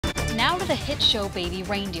Now to the hit show Baby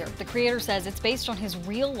Reindeer. The creator says it's based on his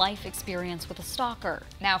real-life experience with a stalker.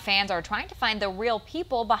 Now fans are trying to find the real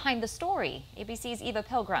people behind the story. ABC's Eva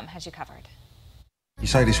Pilgrim has you covered. You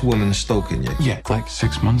say this woman's stalking you? Yeah, like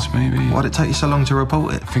 6 months maybe. Why'd it take you so long to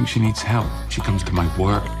report it? I think she needs help. She comes to my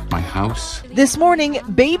work, my house. This morning,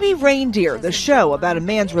 Baby Reindeer, the show about a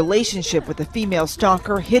man's relationship with a female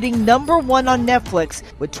stalker, hitting #1 on Netflix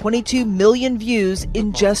with 22 million views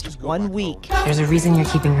in just 1 week. There's a reason you're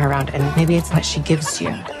keeping her around, and maybe it's what she gives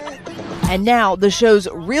you. And now the show's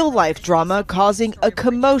real-life drama causing a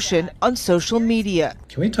commotion on social media.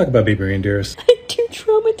 Can we talk about Baby Reindeers? I'm too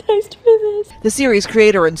traumatized for this. The series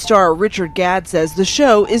creator and star Richard Gadd says the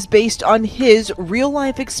show is based on his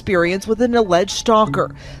real-life experience with an alleged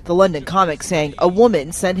stalker. The London comic saying a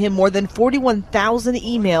woman sent him more than 41,000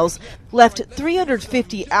 emails, left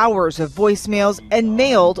 350 hours of voicemails, and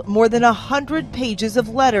mailed more than 100 pages of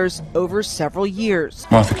letters over several years.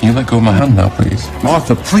 Martha, can you let go of my hand now, please?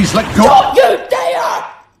 Martha, please let go! Don't you dare!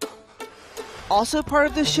 Also part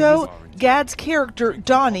of the show, Gadd's character,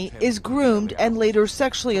 Donnie, is groomed and later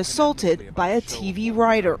sexually assaulted by a TV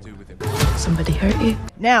writer. Somebody hurt you?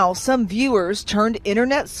 Now, some viewers turned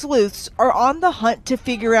internet sleuths are on the hunt to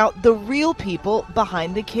figure out the real people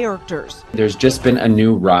behind the characters. There's just been a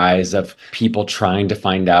new rise of people trying to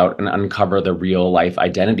find out and uncover the real life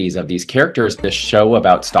identities of these characters. This show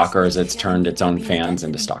about stalkers, it's turned its own fans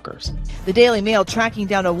into stalkers. The Daily Mail tracking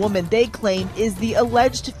down a woman they claim is the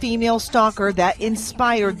alleged female stalker that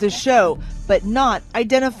inspired the show, but not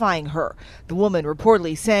identifying her. The woman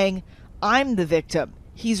reportedly saying, "I'm the victim.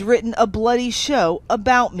 He's written a bloody show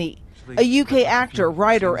about me." A UK actor,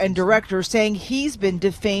 writer, and director saying he's been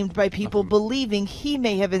defamed by people believing he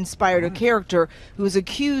may have inspired a character who is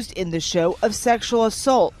accused in the show of sexual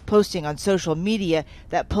assault, posting on social media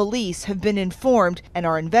that police have been informed and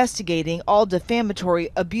are investigating all defamatory,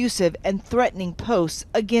 abusive, and threatening posts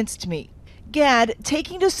against me. Gadd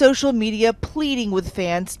taking to social media pleading with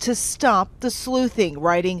fans to stop the sleuthing,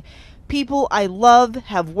 writing, "People I love,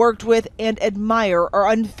 have worked with, and admire are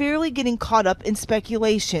unfairly getting caught up in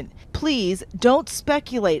speculation. Please don't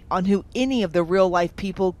speculate on who any of the real-life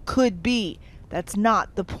people could be. That's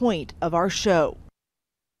not the point of our show."